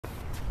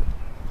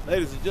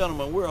Ladies and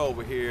gentlemen, we're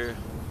over here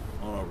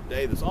on a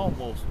day that's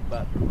almost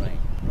about to rain,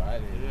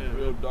 right? It's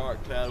real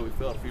dark, cloudy. We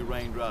felt a few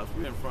raindrops.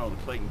 We're in front of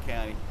the Clayton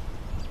County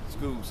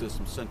School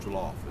System Central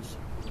Office,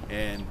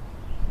 and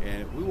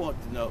we want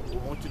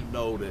you to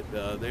know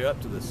that they're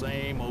up to the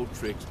same old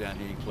tricks down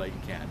here in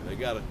Clayton County. They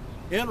got an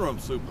interim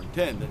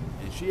superintendent,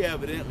 and she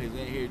evidently is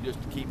in here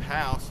just to keep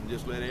house and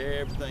just let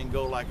everything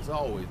go like it's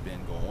always been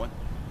going.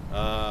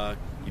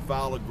 You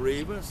file a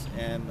grievance,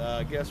 and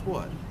guess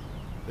what?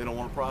 They don't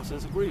want to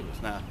process a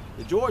grievance. Now,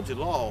 the Georgia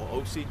law,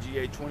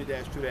 OCGA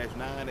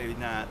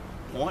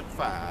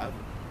 20-989.5,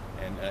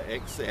 and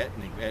except,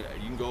 and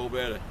you can go over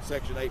there to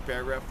Section 8,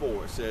 Paragraph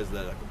 4, it says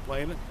that a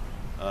complainant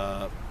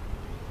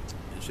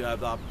should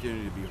have the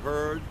opportunity to be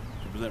heard,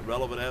 to present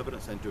relevant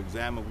evidence, and to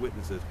examine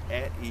witnesses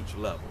at each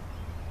level.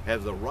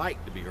 Has the right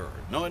to be heard.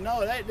 No,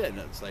 that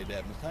doesn't say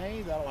that, Ms.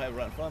 Haynes. I don't have it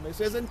right in front of me. It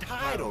says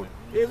entitled.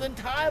 Is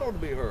entitled to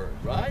be heard,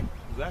 right?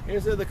 Exactly.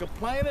 It says the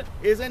complainant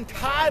is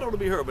entitled to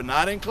be heard, but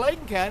not in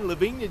Clayton County.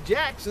 Luvenia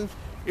Jackson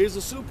is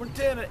the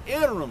superintendent,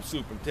 interim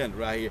superintendent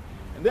right here.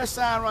 And this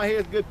sign right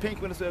here is a good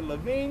pink one. It says,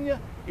 Luvenia,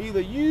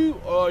 either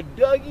you or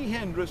Dougie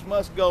Hendricks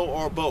must go,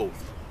 or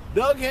both.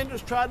 Doug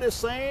Hendricks tried this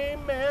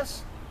same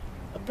mess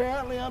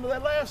apparently under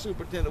that last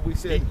superintendent. We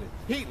said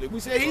Heatley. We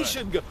said he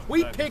should go.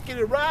 We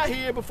picketed right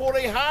here before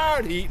they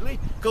hired Heatley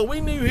because we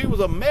knew he was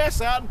a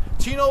mess out in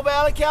Chino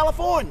Valley,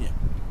 California.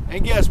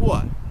 And guess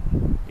what?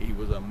 He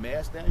was a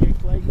mess down here in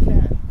Clayton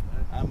County.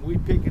 We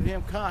picketed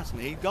him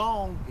constantly. He's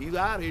gone. He's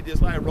out of here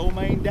just like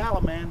Romaine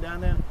Dallaman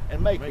down there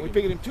in Macon. We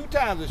picketed him 2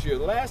 times this year.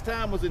 The last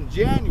time was in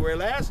January,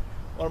 a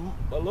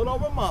little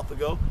over a month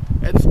ago,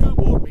 at the school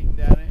board meeting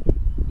down there.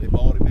 They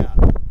bought him out.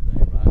 He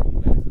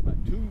lasted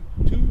about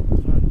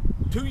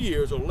 2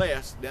 years or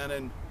less down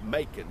in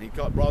Macon. He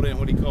brought in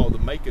what he called the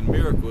Macon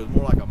Miracle. It was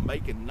more like a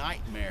Macon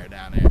nightmare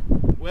down there.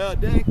 Well,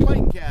 down in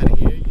Clayton County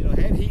here,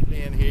 had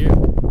Heatley in here.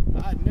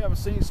 I'd never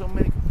seen so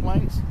many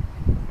complaints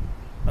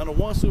under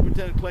one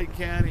superintendent in Clayton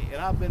County, and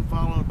I've been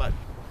following about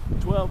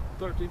 12,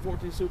 13,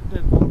 14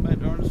 superintendents, going back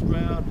to Ernest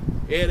Stroud,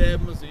 Ed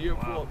Evans the year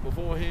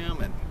before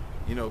him, and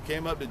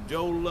came up to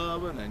Joe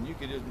Lovin, and you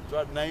could just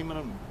start naming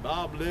them,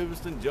 Bob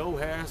Livingston, Joe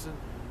Harrison.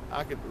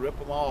 I could rip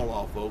them all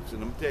off, folks,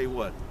 and I'm gonna tell you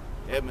what,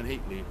 Edmund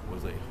Heatley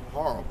was a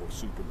horrible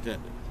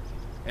superintendent.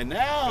 And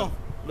now,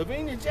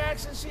 Luvenia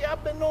Jackson,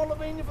 I've been knowing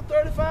Luvenia for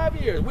 35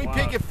 years. We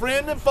picket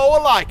friend and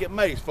foe alike at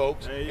MACE,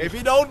 folks. If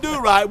you don't do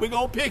right, we're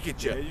going to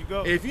picket you. There you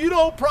go. If you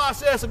don't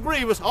process a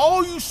grievance,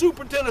 all you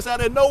superintendents out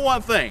there know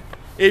one thing.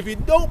 If you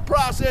don't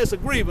process a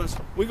grievance,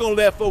 we're going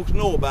to let folks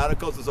know about it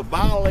because it's a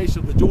violation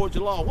of the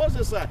Georgia law. What's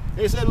it say?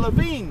 It said,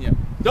 Luvenia,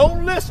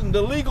 don't listen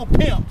to legal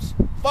pimps.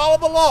 Follow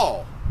the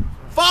law.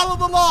 Follow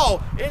the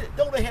law.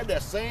 Don't they have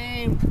that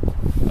same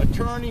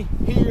attorney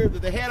here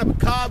that they had up in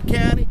Cobb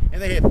County,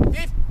 and they had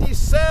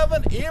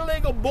 57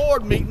 illegal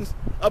board meetings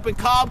up in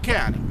Cobb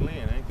County.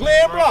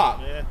 Glenn Brock.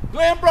 Yeah.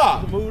 Glenn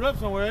Brock. He moved up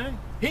somewhere, ain't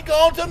he? He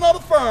gone to another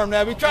firm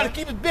now. He's trying to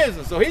keep his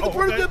business, so he's a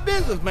pretty good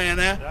businessman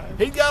now.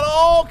 He's got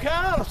all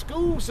kind of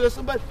school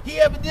system, but he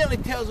evidently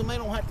tells them they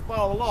don't have to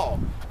follow the law.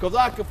 Because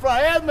I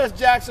confront, as Miss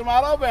Jackson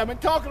right over here, I've been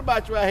talking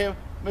about you right here,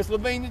 Miss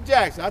Luvenia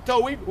Jackson. I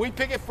told we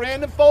picket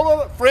friend and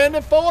foe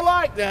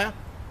alike now.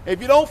 If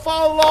you don't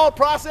follow the law,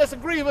 process a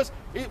grievance,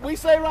 we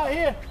say right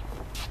here,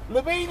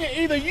 Luvenia,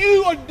 either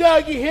you or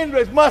Dougie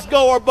Hendricks must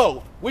go, or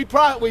both. We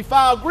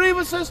file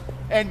grievances,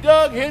 and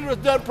Doug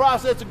Hendricks doesn't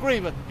process a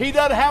grievance. He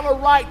doesn't have a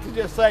right to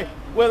just say,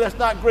 well, that's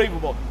not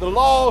grievable. The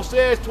law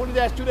says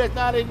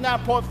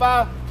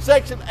 20-2-989.5,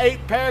 Section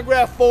 8,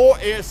 Paragraph 4,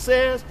 it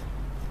says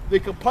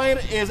the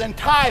complainant is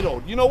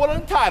entitled. You know what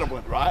an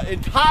entitlement, right?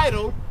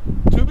 Entitled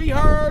to be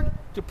heard,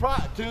 to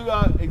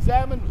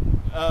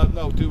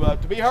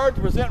be heard,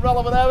 to present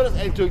relevant evidence,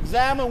 and to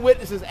examine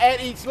witnesses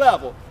at each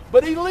level.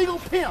 But these legal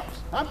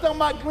pimps, I'm talking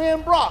about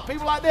Glenn Brock,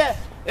 people like that,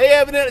 they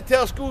evidently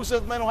tell school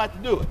systems they don't have to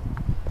do it.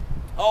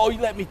 Oh, you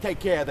let me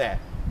take care of that.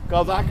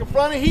 Because I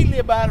confronted Heatley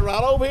about it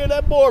right over here in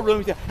that boardroom.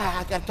 He said,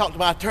 I got to talk to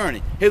my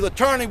attorney. His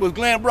attorney was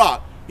Glenn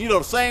Brock.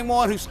 The same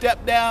one who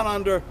stepped down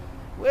under,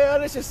 well,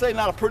 let's just say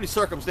not a pretty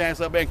circumstance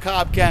up there in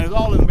Cobb County. It's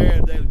all in the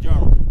Marietta Daily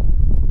Journal.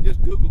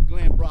 Just Google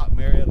Glenn Brock,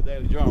 Marietta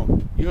Daily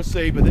Journal. You'll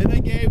see. But then they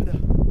gave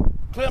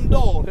Clem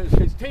Dole,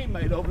 his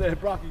teammate over there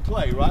at Brock and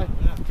Clay, right?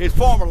 Yeah. His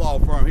former law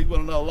firm. He's with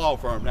another law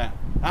firm now.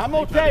 I'm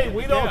going to tell you,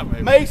 we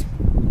don't make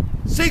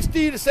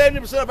 60 to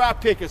 70% of our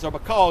pickets are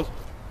because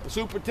the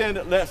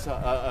superintendent lets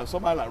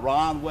somebody like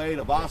Ron Wade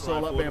of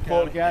Vassal up there in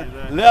Fulton County,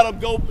 let them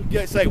go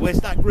say, well,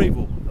 it's not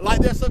grievable.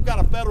 Like there's some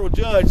kind of federal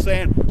judge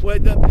saying, well,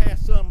 it doesn't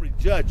pass summary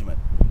judgment.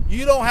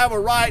 You don't have a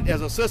right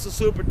as assistant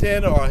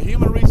superintendent or a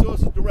human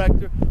resources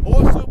director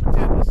or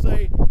superintendent to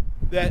say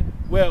that,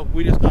 well,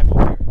 we're just not going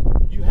to hear it.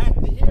 You have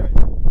to hear it.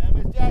 Now,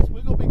 Ms. Jackson,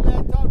 we're going to be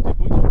glad to talk to you.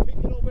 We're going to pick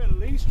it over at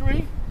Lee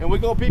Street, and we're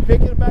going to be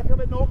picking it back up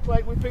at North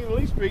Clayton. We're picking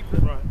Lee Street,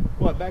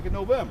 back in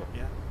November.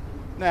 Yeah.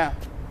 Now,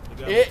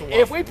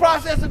 if we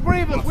process a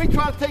grievance, we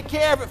try to take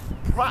care of it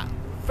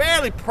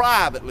fairly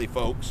privately,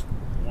 folks.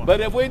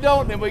 But if we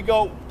don't, then we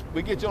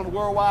get you on the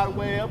World Wide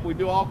Web. We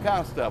do all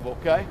kinds of stuff,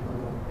 okay?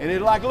 And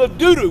it's like a little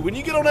doo-doo. When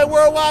you get on that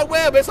World Wide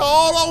Web, it's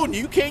all on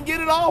you. You can't get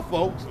it off,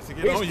 folks.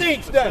 It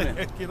stinks, doesn't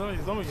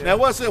it? Now,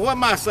 what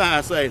my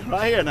sign say?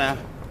 Right here now.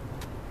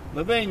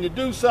 Luvenia,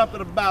 do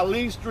something about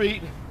Lee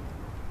Street,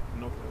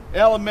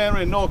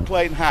 Elementary, and North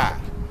Clayton High.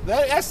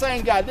 That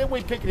same guy, didn't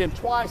we picket him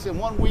twice in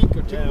 1 week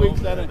or 2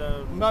 weeks?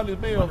 Monday's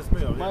Mill.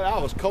 Yeah. I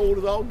was cold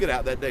as all get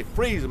out that day,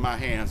 freezing my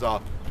hands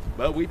off.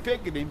 But we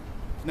picketed him.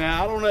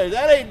 Now, I don't know,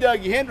 that ain't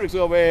Dougie Hendricks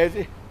over there, is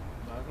he?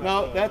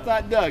 No, that's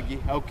not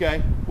Dougie,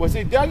 okay. Well,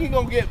 see, Dougie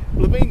gonna get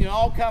Luvenia in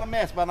all kind of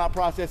mess by not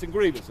processing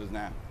grievances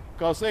now.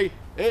 Because, see,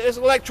 it's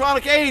an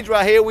electronic age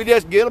right here. We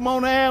just get them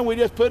on there and we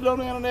just put it on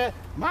the internet.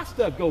 My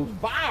stuff goes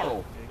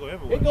viral.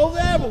 It goes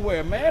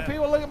everywhere, man. Yeah.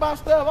 People look at my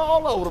stuff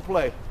all over the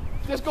place.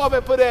 Just go up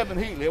and put Evan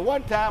Heatley. At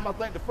one time, I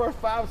think the first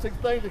 5 or 6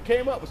 things that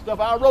came up was stuff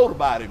I wrote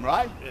about him,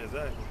 right? Yeah,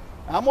 exactly.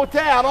 I'm gonna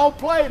tell you, I don't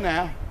play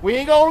now. We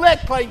ain't gonna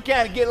let Clayton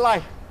County get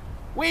like,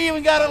 we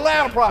even got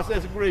Atlanta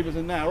processing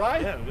grievances now,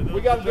 right? Yeah, we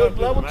got to do it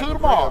level 2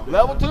 tomorrow.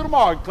 Level 2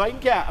 tomorrow,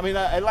 Clayton County,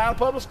 Atlanta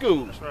Public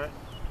Schools. That's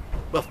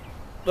right.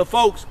 But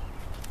folks,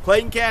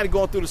 Clayton County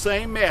going through the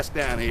same mess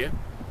down here.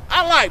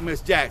 I like Miss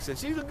Jackson.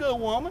 She's a good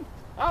woman.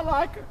 I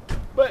like her.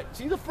 But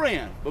she's a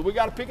friend. But we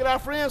got to pick at our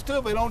friends too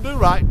if they don't do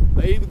right.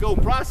 They either go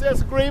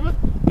process a grievance,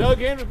 Doug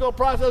Hendricks go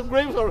process a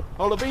grievance, or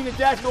Luvenia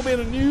Jackson going to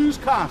be in the news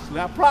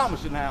constantly. I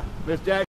promise you now, Miss Jackson.